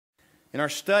In our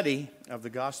study of the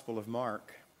Gospel of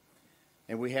Mark,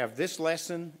 and we have this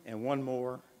lesson and one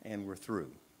more, and we're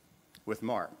through with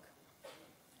Mark.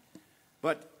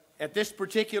 But at this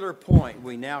particular point,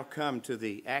 we now come to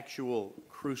the actual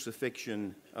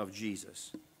crucifixion of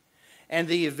Jesus. And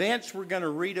the events we're going to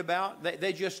read about,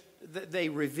 they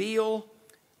reveal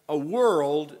a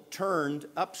world turned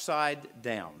upside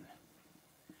down.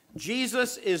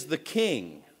 Jesus is the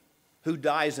king who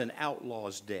dies an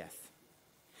outlaw's death.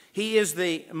 He is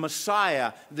the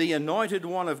Messiah, the anointed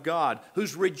one of God,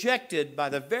 who's rejected by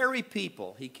the very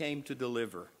people he came to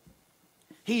deliver.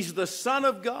 He's the Son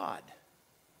of God,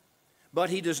 but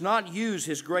he does not use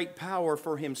his great power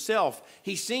for himself.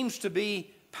 He seems to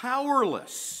be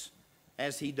powerless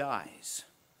as he dies.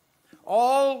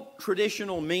 All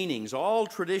traditional meanings, all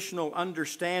traditional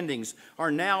understandings are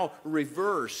now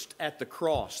reversed at the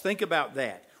cross. Think about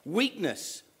that.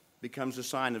 Weakness becomes a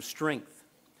sign of strength.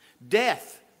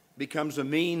 Death becomes a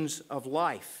means of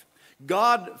life.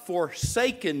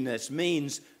 God-forsakenness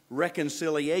means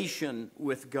reconciliation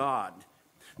with God.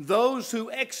 Those who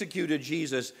executed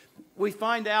Jesus, we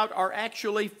find out, are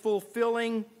actually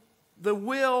fulfilling the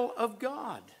will of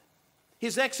God.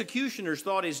 His executioners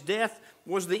thought his death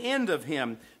was the end of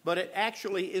him, but it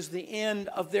actually is the end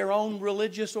of their own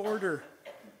religious order.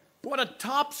 What a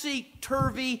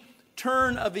topsy-turvy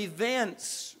turn of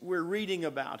events we're reading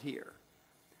about here.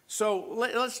 So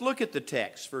let's look at the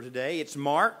text for today. It's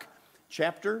Mark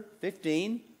chapter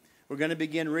 15. We're going to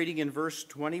begin reading in verse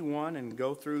 21 and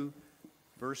go through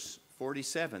verse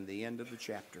 47, the end of the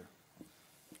chapter.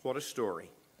 What a story.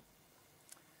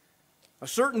 A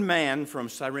certain man from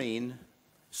Cyrene,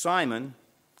 Simon,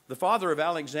 the father of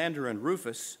Alexander and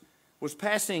Rufus, was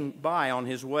passing by on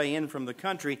his way in from the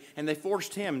country, and they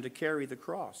forced him to carry the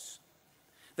cross.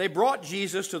 They brought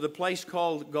Jesus to the place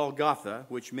called Golgotha,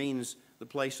 which means the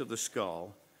place of the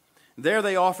skull. There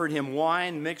they offered him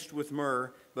wine mixed with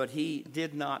myrrh, but he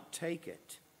did not take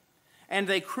it. And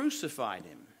they crucified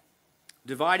him.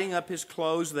 Dividing up his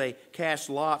clothes, they cast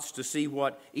lots to see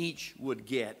what each would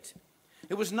get.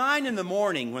 It was 9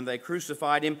 a.m. when they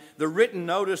crucified him. The written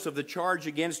notice of the charge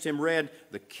against him read,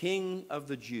 "The King of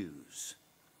the Jews."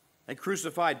 They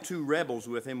crucified 2 rebels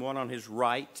with him, one on his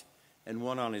right and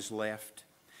one on his left.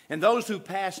 And those who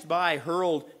passed by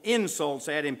hurled insults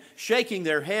at him, shaking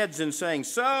their heads and saying,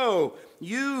 "So,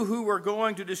 you who were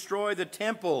going to destroy the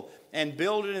temple and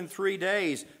build it in 3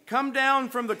 days, come down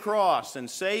from the cross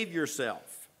and save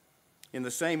yourself." In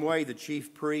the same way, the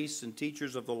chief priests and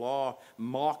teachers of the law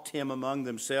mocked him among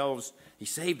themselves. He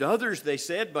saved others, they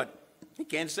said, but he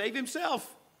can't save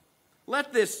himself.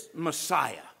 Let this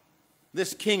Messiah,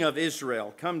 this King of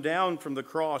Israel, come down from the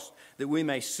cross that we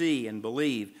may see and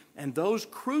believe. And those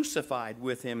crucified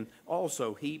with him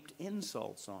also heaped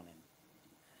insults on him.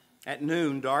 At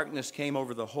noon, darkness came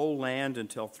over the whole land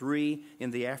until 3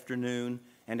 in the afternoon.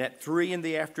 And at 3 in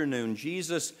the afternoon,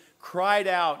 Jesus cried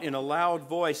out in a loud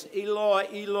voice, "Eloi,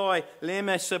 Eloi,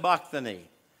 lema sabachthani,"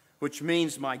 which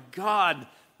means, my God,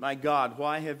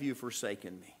 why have you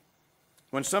forsaken me?"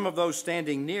 When some of those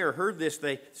standing near heard this,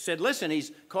 they said, "Listen,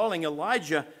 he's calling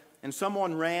Elijah." And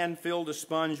someone ran, filled a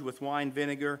sponge with wine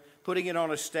vinegar, putting it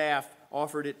on a staff,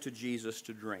 offered it to Jesus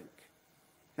to drink.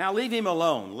 "Now leave him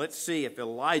alone. Let's see if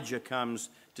Elijah comes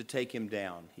to take him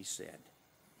down," he said.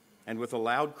 And with a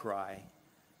loud cry,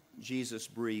 Jesus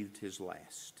breathed his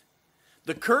last.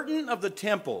 The curtain of the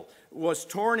temple was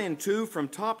torn in 2 from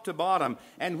top to bottom.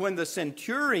 And when the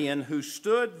centurion who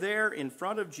stood there in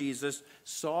front of Jesus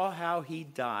saw how he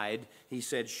died, he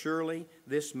said, "Surely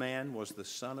this man was the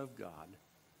Son of God."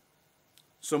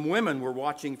 Some women were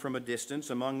watching from a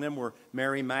distance. Among them were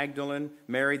Mary Magdalene,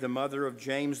 Mary the mother of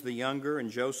James the younger,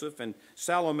 and Joseph, and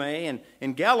Salome. And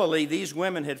in Galilee, these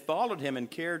women had followed him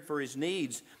and cared for his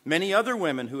needs. Many other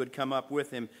women who had come up with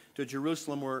him to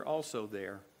Jerusalem were also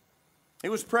there. It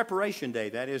was preparation day,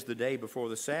 that is, the day before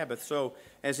the Sabbath. So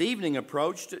as evening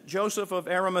approached, Joseph of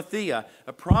Arimathea,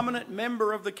 a prominent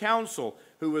member of the council,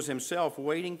 who was himself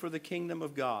waiting for the kingdom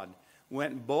of God,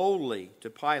 went boldly to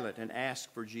Pilate and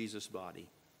asked for Jesus' body.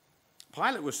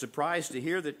 Pilate was surprised to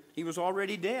hear that he was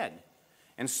already dead.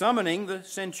 And summoning the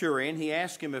centurion, he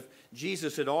asked him if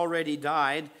Jesus had already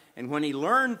died. And when he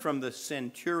learned from the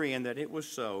centurion that it was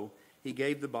so, he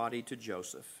gave the body to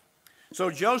Joseph. So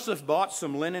Joseph bought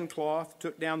some linen cloth,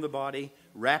 took down the body,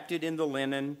 wrapped it in the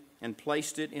linen, and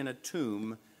placed it in a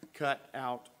tomb cut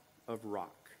out of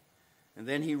rock. And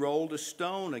then he rolled a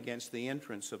stone against the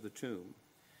entrance of the tomb.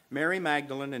 Mary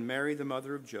Magdalene and Mary, the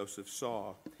mother of Joseph,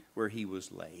 saw where he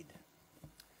was laid.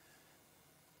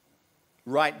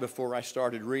 right before I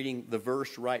started reading, the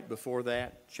verse right before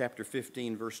that, chapter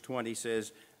 15, verse 20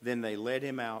 says, "Then they led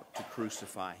him out to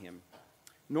crucify him."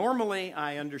 Normally,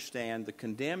 I understand the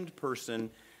condemned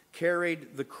person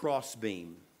carried the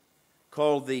crossbeam,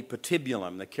 called the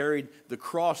patibulum. They carried the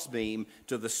crossbeam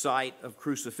to the site of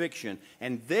crucifixion.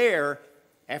 And there,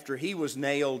 after he was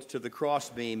nailed to the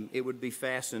crossbeam, it would be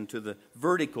fastened to the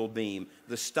vertical beam,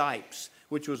 the stipes,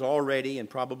 which was already and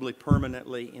probably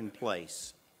permanently in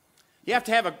place. You have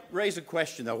to raise a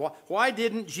question, though. Why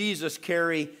didn't Jesus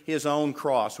carry his own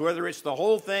cross? Whether it's the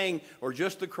whole thing or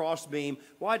just the crossbeam,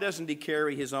 why doesn't he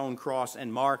carry his own cross?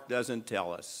 And Mark doesn't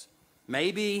tell us.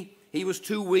 Maybe he was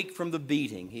too weak from the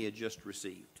beating he had just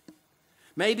received.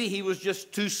 Maybe he was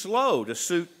just too slow to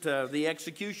suit the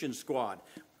execution squad.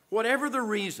 Whatever the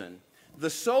reason, the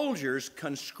soldiers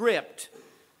conscript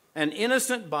an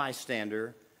innocent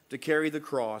bystander to carry the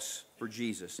cross for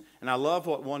Jesus. And I love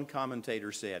what one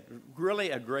commentator said. Really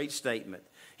a great statement.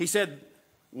 He said,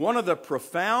 "One of the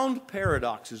profound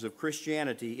paradoxes of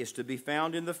Christianity is to be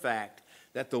found in the fact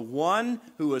that the one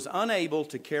who is unable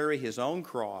to carry his own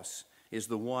cross is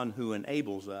the one who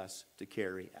enables us to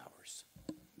carry ours."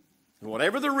 And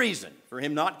whatever the reason for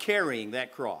him not carrying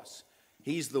that cross,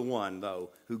 he's the one,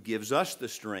 though, who gives us the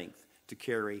strength to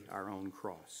carry our own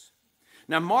cross.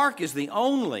 Now, Mark is the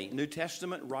only New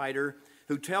Testament writer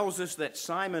who tells us that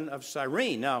Simon of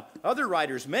Cyrene, now, other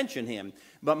writers mention him,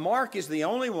 but Mark is the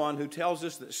only one who tells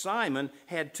us that Simon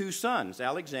had two sons,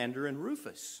 Alexander and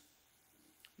Rufus.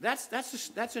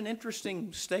 That's an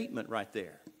interesting statement right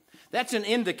there. That's an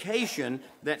indication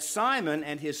that Simon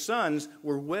and his sons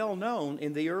were well known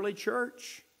in the early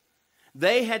church.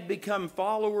 They had become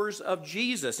followers of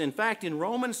Jesus. In fact, in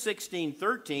Romans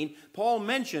 16:13, Paul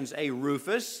mentions a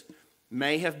Rufus,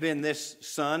 may have been this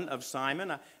son of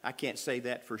Simon. I can't say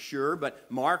that for sure, but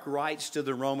Mark writes to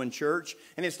the Roman church,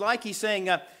 and it's like he's saying,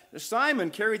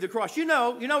 Simon carried the cross. You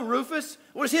know, Rufus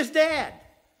was his dad.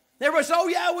 Everybody says, "Oh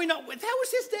yeah, we know. That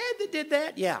was his dad that did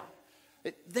that." Yeah.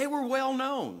 They were well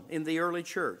known in the early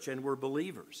church and were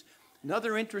believers.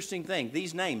 Another interesting thing,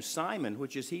 these names, Simon,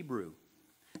 which is Hebrew,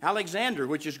 Alexander,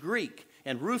 which is Greek,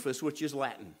 and Rufus, which is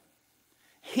Latin,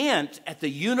 hint at the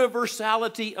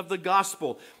universality of the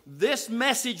gospel. This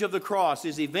message of the cross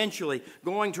is eventually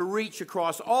going to reach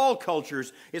across all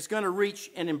cultures. It's going to reach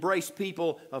and embrace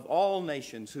people of all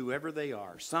nations, whoever they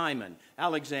are. Simon,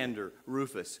 Alexander,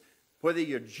 Rufus. Whether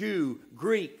you're Jew,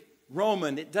 Greek,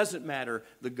 Roman, it doesn't matter.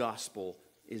 The gospel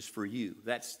is for you.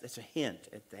 That's a hint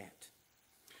at that.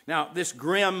 Now, this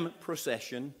grim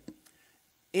procession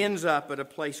ends up at a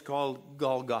place called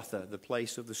Golgotha, the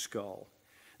place of the skull.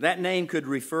 That name could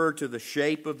refer to the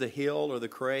shape of the hill or the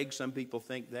crag. Some people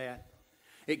think that.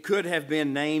 It could have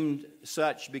been named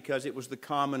such because it was the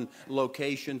common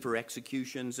location for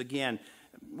executions. Again,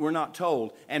 we're not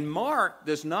told. And Mark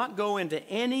does not go into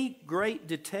any great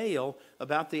detail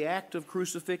about the act of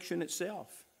crucifixion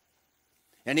itself.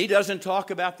 And he doesn't talk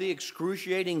about the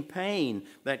excruciating pain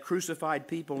that crucified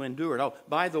people endured. Oh,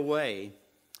 by the way,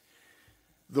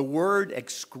 the word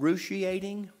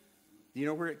excruciating, do you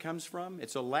know where it comes from?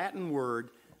 It's a Latin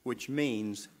word which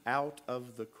means out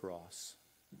of the cross.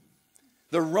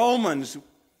 The Romans,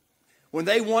 when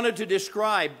they wanted to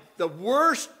describe the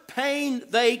worst pain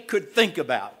they could think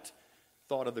about,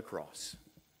 thought of the cross.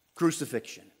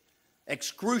 Crucifixion.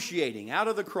 Excruciating, out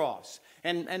of the cross.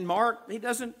 And Mark, he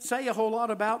doesn't say a whole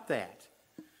lot about that.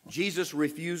 Jesus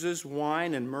refuses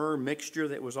wine and myrrh mixture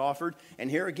that was offered. And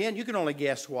here again, you can only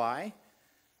guess why.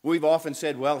 We've often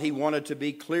said, well, he wanted to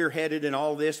be clear-headed in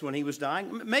all this when he was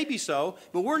dying. Maybe so,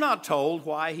 but we're not told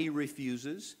why he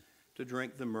refuses to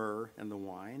drink the myrrh and the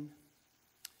wine.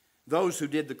 Those who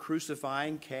did the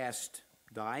crucifying cast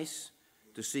dice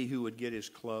to see who would get his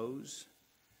clothes.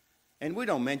 And we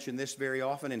don't mention this very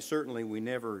often, and certainly we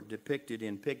never depict it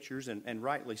in pictures, and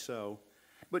rightly so.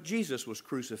 But Jesus was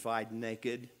crucified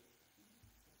naked.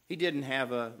 He didn't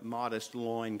have a modest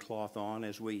loincloth on,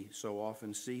 as we so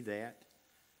often see that.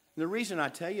 And the reason I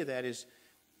tell you that is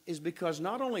because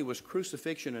not only was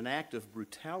crucifixion an act of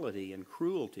brutality and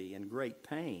cruelty and great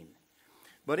pain,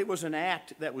 but it was an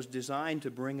act that was designed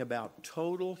to bring about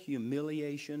total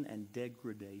humiliation and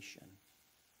degradation.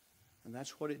 And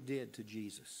that's what it did to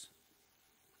Jesus.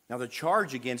 Now, the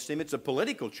charge against him, it's a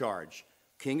political charge.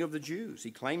 King of the Jews.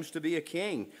 He claims to be a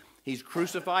king. He's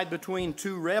crucified between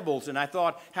two rebels, and I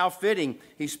thought, how fitting.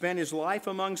 He spent his life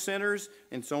among sinners,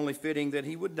 and it's only fitting that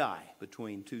he would die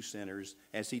between two sinners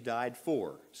as he died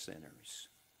for sinners.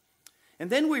 And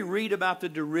then we read about the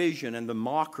derision and the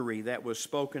mockery that was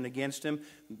spoken against him.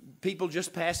 People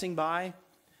just passing by,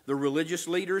 the religious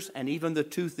leaders, and even the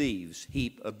two thieves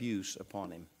heap abuse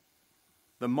upon him.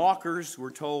 The mockers, we're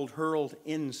told, hurled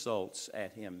insults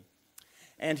at him.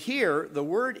 And here, the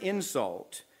word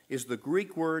insult is the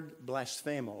Greek word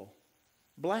blasphemo,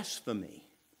 blasphemy.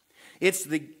 It's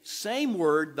the same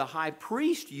word the high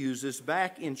priest uses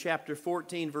back in chapter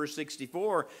 14, verse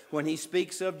 64, when he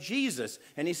speaks of Jesus.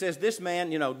 And he says, this man,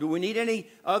 do we need any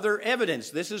other evidence?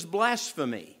 This is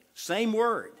blasphemy. Same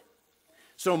word.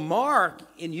 So Mark,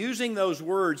 in using those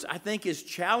words, I think is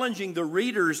challenging the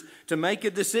readers to make a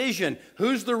decision.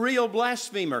 Who's the real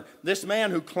blasphemer? This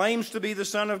man who claims to be the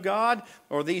Son of God?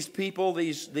 Or these people,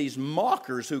 these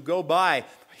mockers who go by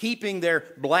heaping their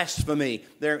blasphemy,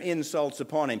 their insults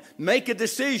upon him? Make a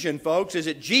decision, folks. Is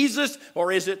it Jesus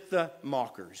or is it the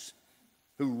mockers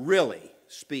who really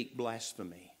speak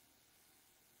blasphemy?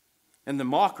 And the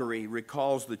mockery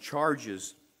recalls the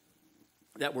charges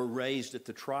that were raised at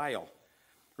the trial.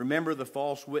 Remember, the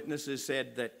false witnesses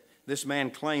said that this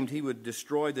man claimed he would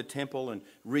destroy the temple and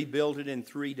rebuild it in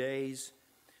 3 days.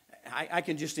 I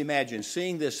can just imagine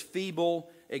seeing this feeble,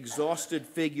 exhausted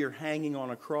figure hanging on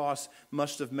a cross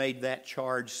must have made that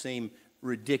charge seem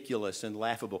ridiculous and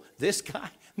laughable. This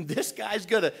guy's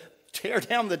going to tear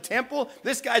down the temple?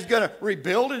 This guy's going to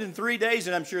rebuild it in 3 days?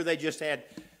 And I'm sure they just had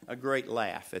a great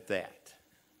laugh at that.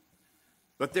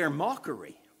 But their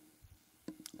mockery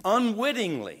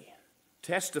unwittingly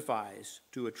testifies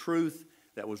to a truth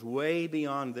that was way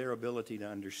beyond their ability to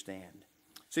understand.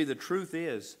 See, the truth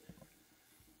is,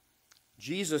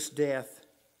 Jesus' death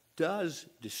does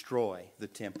destroy the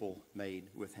temple made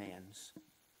with hands.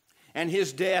 And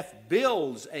his death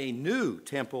builds a new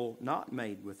temple not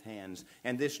made with hands.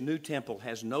 And this new temple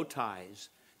has no ties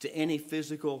to any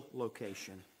physical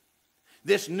location.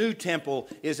 This new temple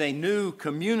is a new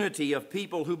community of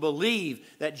people who believe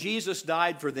that Jesus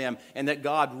died for them and that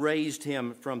God raised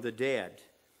him from the dead.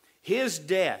 His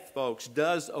death, folks,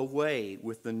 does away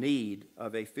with the need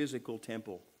of a physical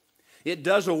temple. It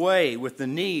does away with the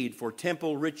need for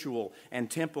temple ritual and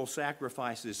temple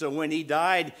sacrifices. So when he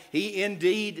died, he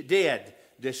indeed did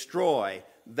destroy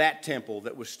that temple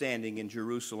that was standing in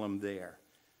Jerusalem there.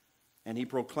 And he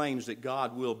proclaims that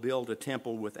God will build a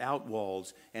temple without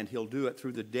walls, and he'll do it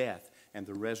through the death and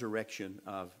the resurrection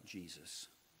of Jesus.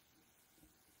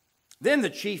 Then the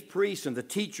chief priests and the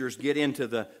teachers get into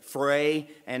the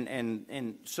fray,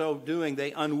 and so doing,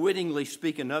 they unwittingly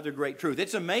speak another great truth.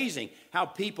 It's amazing how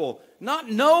people, not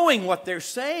knowing what they're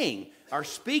saying, are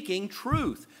speaking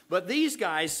truth. But these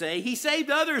guys say, he saved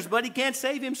others, but he can't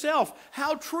save himself.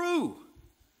 How true?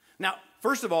 Now,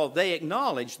 first of all, they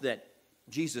acknowledge that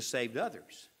Jesus saved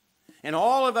others. And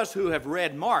all of us who have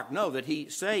read Mark know that he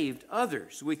saved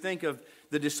others. We think of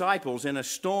the disciples in a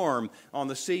storm on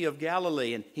the Sea of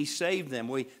Galilee, and he saved them.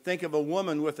 We think of a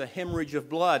woman with a hemorrhage of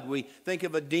blood. We think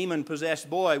of a demon-possessed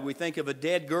boy. We think of a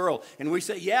dead girl. And we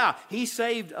say, yeah, he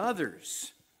saved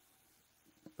others.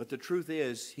 But the truth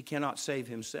is, he cannot save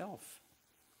himself.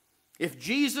 If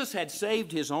Jesus had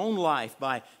saved his own life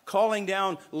by calling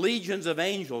down legions of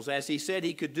angels, as he said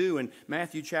he could do in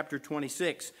Matthew chapter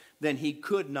 26, then he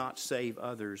could not save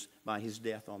others by his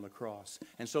death on the cross.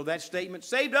 And so that statement,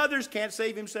 saved others, can't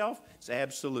save himself, is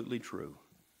absolutely true.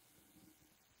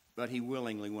 But he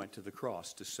willingly went to the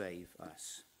cross to save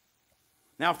us.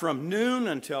 Now, from noon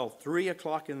until 3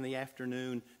 o'clock in the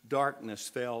afternoon, darkness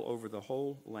fell over the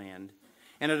whole land.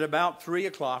 And at about 3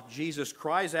 o'clock, Jesus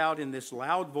cries out in this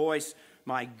loud voice,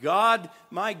 my God,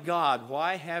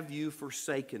 why have you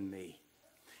forsaken me?"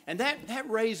 And that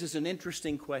raises an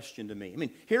interesting question to me. I mean,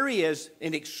 here he is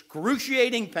in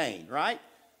excruciating pain, right?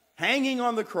 Hanging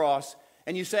on the cross.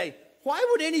 And you say, why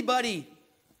would anybody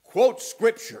quote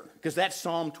Scripture? Because that's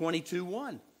Psalm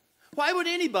 22:1. Why would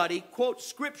anybody quote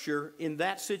Scripture in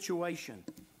that situation?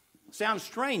 Sounds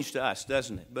strange to us,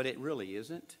 doesn't it? But it really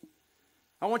isn't.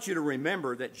 I want you to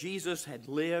remember that Jesus had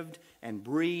lived and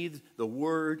breathed the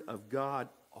Word of God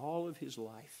all of his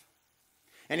life.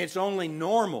 And it's only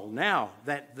normal now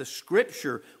that the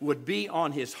Scripture would be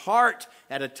on his heart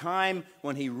at a time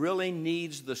when he really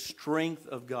needs the strength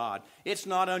of God. It's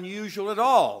not unusual at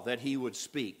all that he would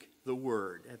speak the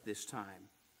Word at this time.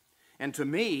 And to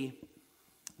me,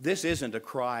 this isn't a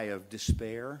cry of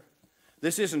despair.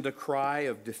 This isn't a cry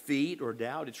of defeat or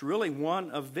doubt. It's really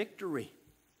one of victory.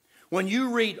 When you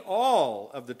read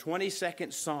all of the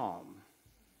 22nd Psalm,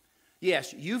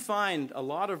 yes, you find a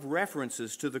lot of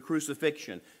references to the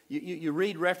crucifixion. You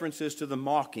read references to the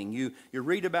mocking. You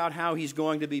read about how he's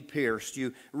going to be pierced.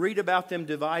 You read about them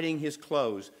dividing his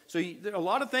clothes. So there are a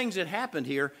lot of things that happened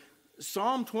here.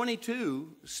 Psalm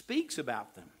 22 speaks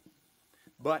about them.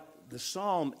 But the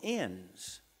psalm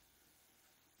ends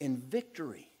in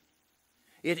victory.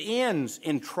 It ends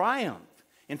in triumph.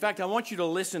 In fact, I want you to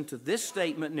listen to this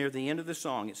statement near the end of the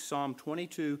song. It's Psalm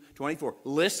 22:24.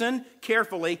 Listen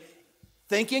carefully,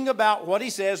 thinking about what he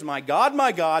says, my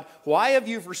God, why have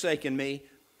you forsaken me?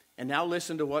 And now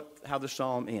listen to how the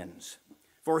psalm ends.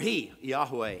 For he,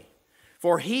 Yahweh,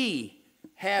 for he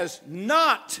has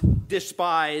not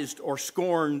despised or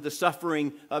scorned the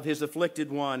suffering of his afflicted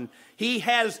one. He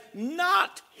has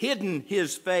not hidden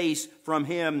his face from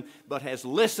him, but has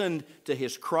listened to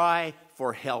his cry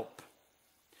for help.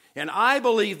 And I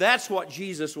believe that's what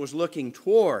Jesus was looking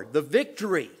toward, the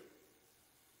victory.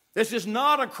 This is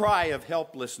not a cry of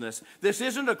helplessness. This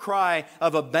isn't a cry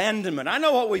of abandonment. I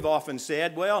know what we've often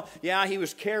said. Well, yeah, he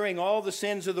was carrying all the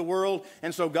sins of the world,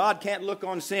 and so God can't look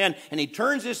on sin. And he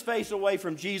turns his face away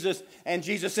from Jesus, and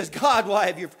Jesus says, God, why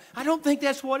have you... I don't think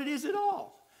that's what it is at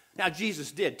all. Now,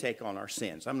 Jesus did take on our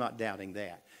sins. I'm not doubting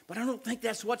that. But I don't think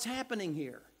that's what's happening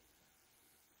here.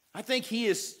 I think he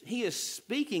is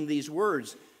speaking these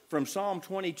words from Psalm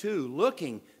 22,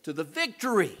 looking to the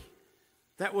victory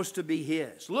that was to be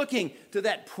his, looking to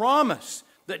that promise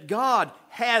that God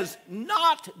has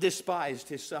not despised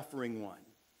his suffering one.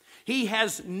 He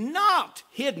has not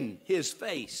hidden his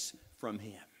face from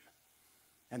him.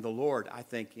 And the Lord, I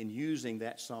think, in using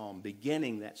that psalm,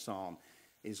 beginning that psalm,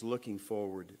 is looking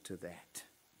forward to that.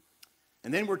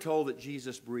 And then we're told that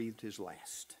Jesus breathed his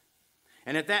last.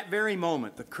 And at that very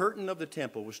moment, the curtain of the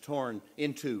temple was torn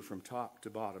in two from top to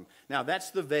bottom. Now,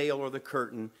 that's the veil or the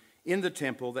curtain in the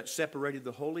temple that separated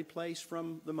the holy place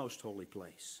from the most holy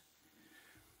place.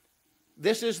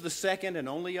 This is the second and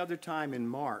only other time in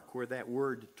Mark where that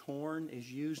word torn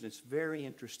is used. And it's very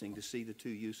interesting to see the two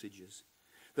usages.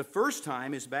 The first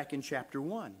time is back in chapter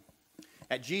 1.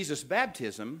 At Jesus'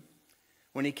 baptism,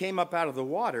 when he came up out of the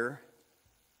water,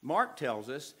 Mark tells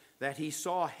us that he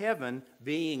saw heaven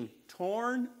being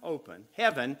torn open.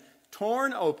 Heaven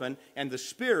torn open, and the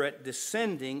Spirit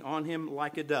descending on him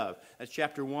like a dove. That's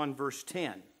chapter 1, verse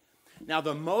 10. Now,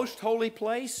 the most holy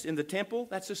place in the temple,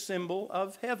 that's a symbol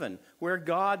of heaven, where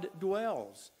God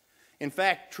dwells. In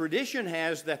fact, tradition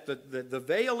has that the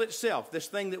veil itself, this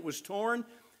thing that was torn,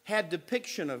 had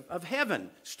depiction of heaven,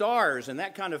 stars and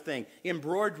that kind of thing,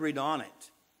 embroidered on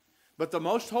it. But the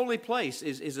most holy place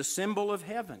is a symbol of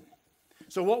heaven.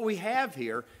 So what we have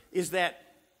here is that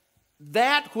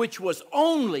which was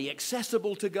only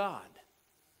accessible to God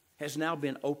has now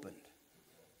been opened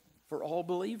for all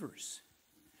believers.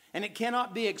 And it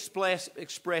cannot be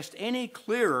expressed any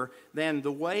clearer than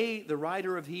the way the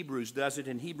writer of Hebrews does it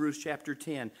in Hebrews chapter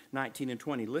 10, 19 and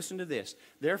 20. Listen to this.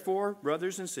 Therefore,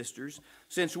 brothers and sisters,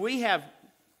 since we have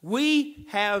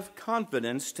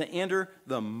confidence to enter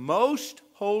the most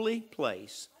holy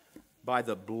place by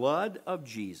the blood of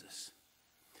Jesus,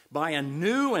 by a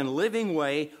new and living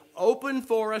way opened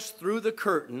for us through the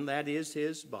curtain, that is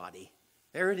his body.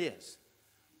 There it is.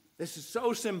 This is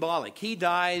so symbolic. He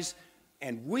dies,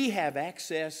 and we have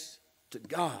access to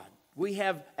God. We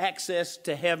have access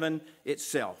to heaven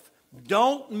itself.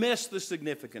 Don't miss the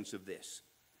significance of this.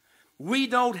 We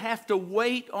don't have to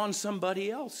wait on somebody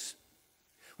else.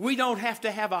 We don't have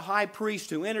to have a high priest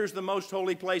who enters the most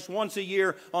holy place once a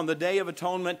year on the Day of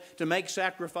Atonement to make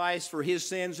sacrifice for his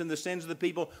sins and the sins of the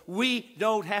people. We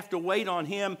don't have to wait on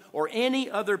him or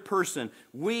any other person.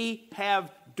 We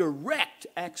have direct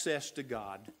access to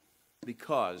God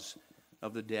because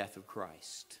of the death of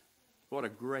Christ. What a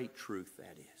great truth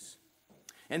that is.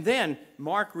 And then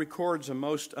Mark records a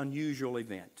most unusual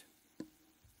event.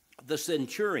 The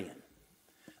centurion,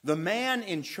 the man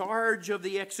in charge of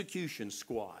the execution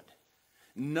squad,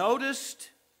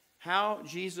 noticed how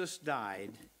Jesus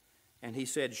died, and he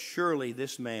said, surely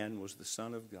this man was the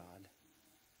Son of God.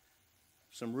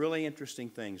 Some really interesting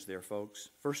things there, folks.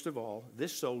 First of all,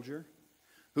 this soldier,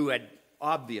 who had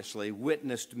obviously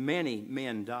witnessed many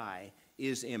men die,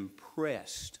 is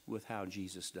impressed with how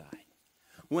Jesus died.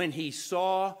 When he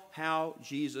saw how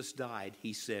Jesus died,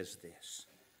 he says this.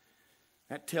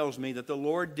 That tells me that the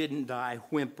Lord didn't die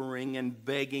whimpering and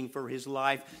begging for his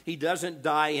life. He doesn't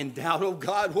die in doubt. Oh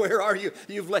God, where are you?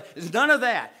 You've left. None of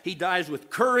that. He dies with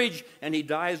courage, and he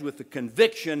dies with the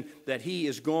conviction that he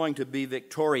is going to be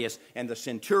victorious. And the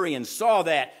centurion saw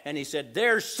that, and he said,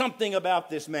 there's something about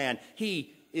this man.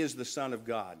 He is the Son of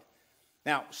God.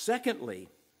 Now, secondly,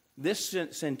 this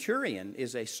centurion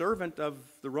is a servant of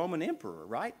the Roman emperor,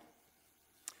 right?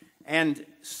 And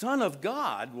Son of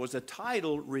God was a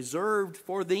title reserved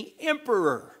for the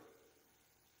emperor.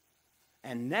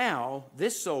 And now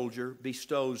this soldier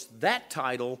bestows that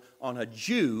title on a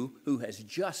Jew who has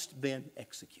just been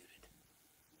executed.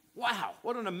 Wow,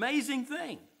 what an amazing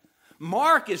thing.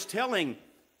 Mark is telling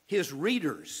his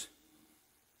readers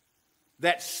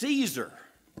that Caesar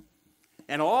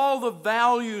and all the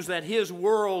values that his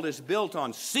world is built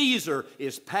on, Caesar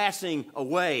is passing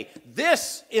away.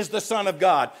 This is the Son of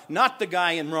God, not the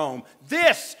guy in Rome.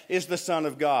 This is the Son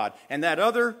of God. And that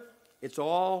other, it's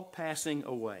all passing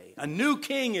away. A new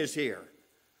king is here.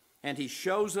 And he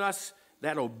shows us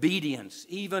that obedience,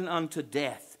 even unto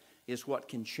death, is what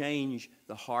can change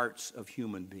the hearts of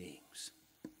human beings.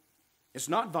 It's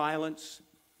not violence.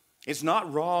 It's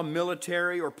not raw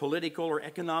military or political or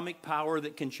economic power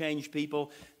that can change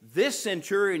people. This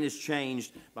centurion is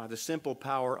changed by the simple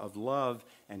power of love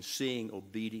and seeing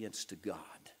obedience to God.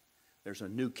 There's a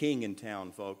new king in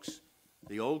town, folks.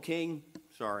 The old king,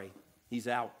 sorry, he's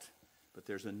out. But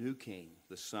there's a new king,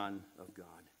 the Son of God.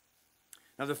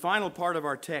 Now, the final part of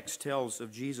our text tells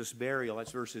of Jesus' burial.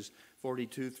 That's verses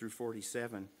 42 through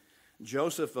 47.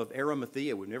 Joseph of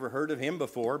Arimathea, we've never heard of him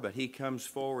before, but he comes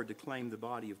forward to claim the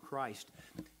body of Christ.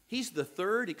 He's the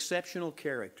third exceptional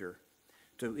character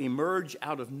to emerge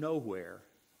out of nowhere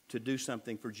to do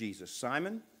something for Jesus.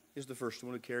 Simon is the first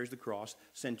one who carries the cross.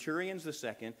 Centurion's the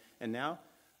second. And now,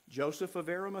 Joseph of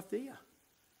Arimathea.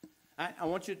 I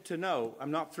want you to know,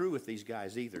 I'm not through with these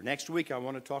guys either. Next week, I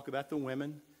want to talk about the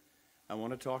women. I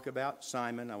want to talk about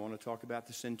Simon. I want to talk about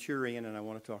the centurion. And I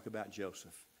want to talk about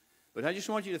Joseph. But I just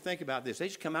want you to think about this. They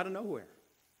just come out of nowhere.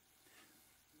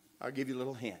 I'll give you a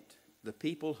little hint. The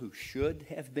people who should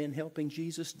have been helping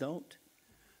Jesus don't.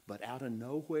 But out of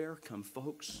nowhere come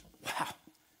folks, wow,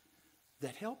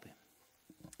 that help him.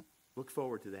 Look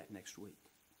forward to that next week.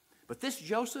 But this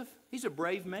Joseph, he's a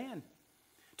brave man.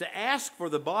 To ask for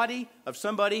the body of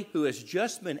somebody who has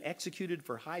just been executed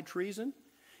for high treason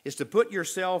is to put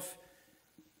yourself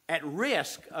at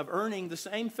risk of earning the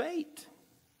same fate.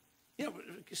 You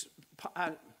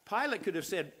know, Pilate could have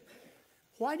said,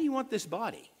 why do you want this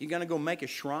body? You going to go make a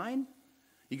shrine?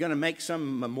 You going to make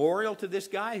some memorial to this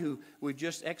guy who we've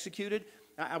just executed?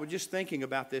 I was just thinking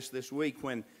about this week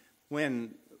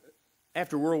when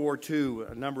after World War II,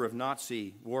 a number of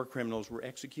Nazi war criminals were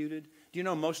executed. Do you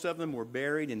know most of them were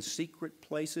buried in secret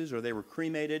places, or they were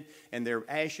cremated and their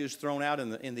ashes thrown out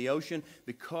in the ocean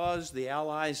because the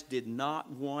Allies did not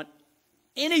want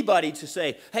anybody to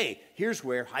say, hey, here's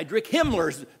where Heinrich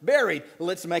Himmler's buried.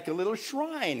 Let's make a little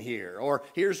shrine here. Or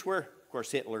here's where, of course,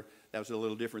 Hitler, that was a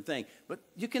little different thing. But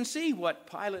you can see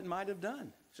what Pilate might have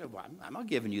done. He said, well, I'm not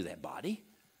giving you that body.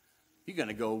 You're going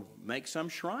to go make some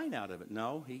shrine out of it.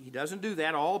 No, he doesn't do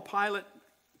that. All Pilate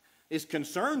is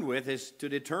concerned with is to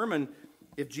determine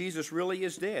if Jesus really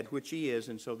is dead, which he is.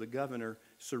 And so the governor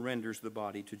surrenders the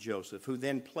body to Joseph, who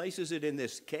then places it in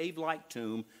this cave-like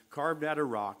tomb carved out of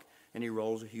rock, and he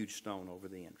rolls a huge stone over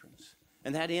the entrance.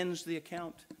 And that ends the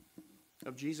account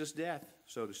of Jesus' death,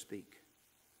 so to speak.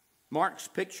 Mark's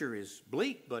picture is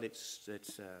bleak, but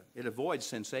it avoids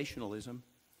sensationalism.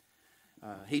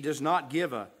 He does not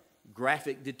give a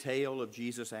graphic detail of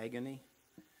Jesus' agony,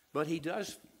 but he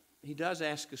does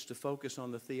ask us to focus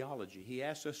on the theology. He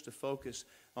asks us to focus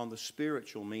on the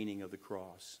spiritual meaning of the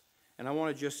cross. And I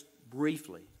want to just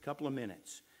briefly, a couple of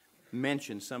minutes,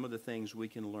 mention some of the things we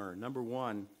can learn. Number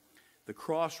one, the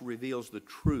cross reveals the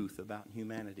truth about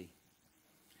humanity.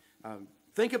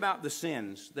 Think about the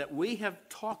sins that we have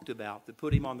talked about that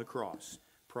put him on the cross.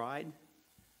 Pride,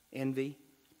 envy,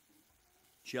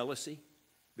 jealousy,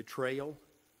 betrayal,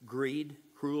 greed,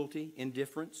 cruelty,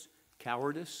 indifference,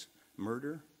 cowardice,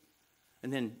 murder.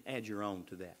 And then add your own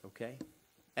to that, okay?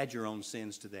 Add your own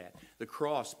sins to that. The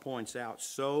cross points out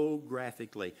so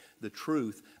graphically the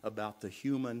truth about the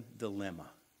human dilemma.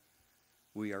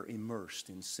 We are immersed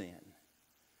in sin.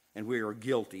 And we are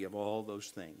guilty of all those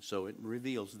things. So it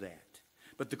reveals that.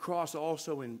 But the cross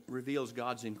also reveals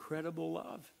God's incredible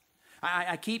love.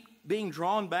 I keep being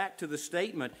drawn back to the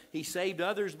statement, he saved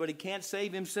others, but he can't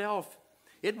save himself.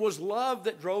 It was love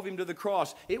that drove him to the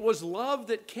cross. It was love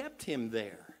that kept him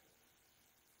there.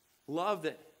 Love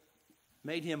that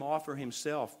made him offer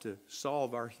himself to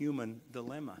solve our human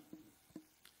dilemma.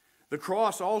 The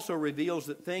cross also reveals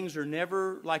that things are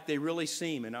never like they really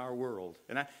seem in our world.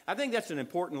 And I think that's an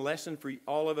important lesson for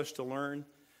all of us to learn,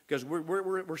 because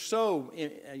we're so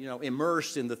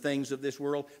immersed in the things of this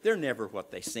world. They're never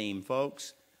what they seem,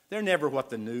 folks. They're never what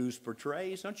the news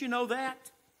portrays. Don't you know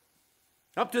that?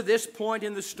 Up to this point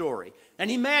in the story. And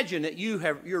imagine that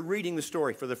you're reading the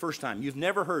story for the first time. You've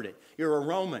never heard it. You're a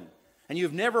Roman, and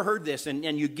you've never heard this, and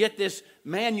you get this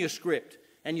manuscript,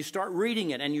 and you start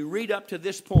reading it, and you read up to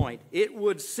this point. It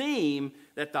would seem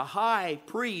that the high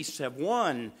priests have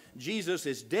won. Jesus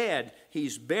is dead.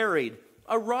 He's buried.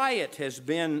 A riot has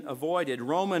been avoided.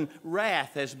 Roman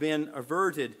wrath has been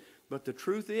averted. But the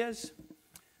truth is,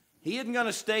 he isn't going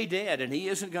to stay dead, and he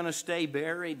isn't going to stay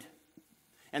buried.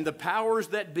 And the powers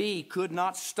that be could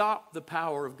not stop the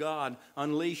power of God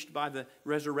unleashed by the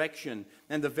resurrection.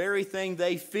 And the very thing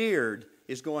they feared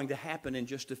is going to happen in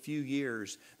just a few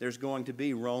years. There's going to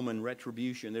be Roman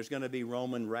retribution. There's going to be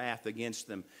Roman wrath against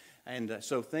them. And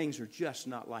so things are just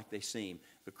not like they seem.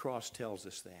 The cross tells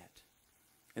us that.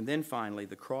 And then finally,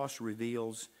 the cross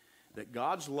reveals that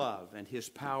God's love and His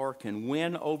power can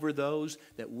win over those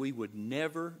that we would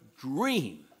never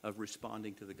dream of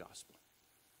responding to the gospel.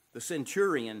 The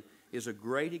centurion is a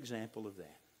great example of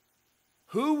that.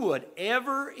 Who would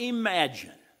ever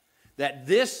imagine that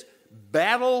this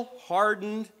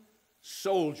battle-hardened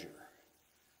soldier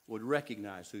would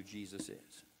recognize who Jesus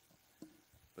is?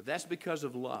 But that's because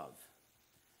of love,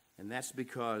 and that's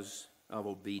because of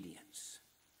obedience.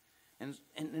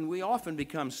 And we often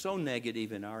become so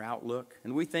negative in our outlook,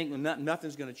 and we think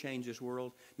nothing's going to change this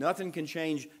world. Nothing can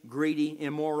change greedy,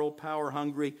 immoral,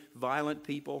 power-hungry, violent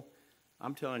people.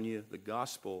 I'm telling you, the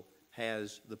gospel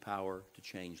has the power to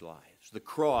change lives. The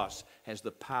cross has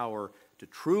the power to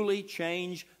truly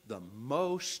change the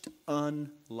most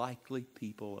unlikely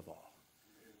people of all.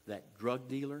 That drug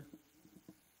dealer,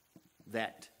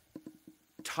 that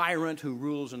tyrant who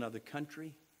rules another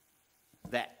country,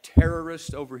 that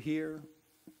terrorist over here,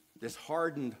 this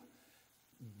hardened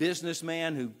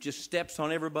businessman who just steps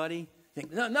on everybody.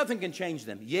 Think, nothing can change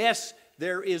them. Yes,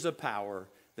 there is a power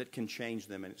that can change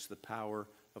them, and it's the power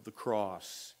of the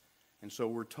cross. And so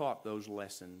we're taught those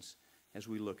lessons as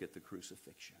we look at the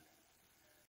crucifixion.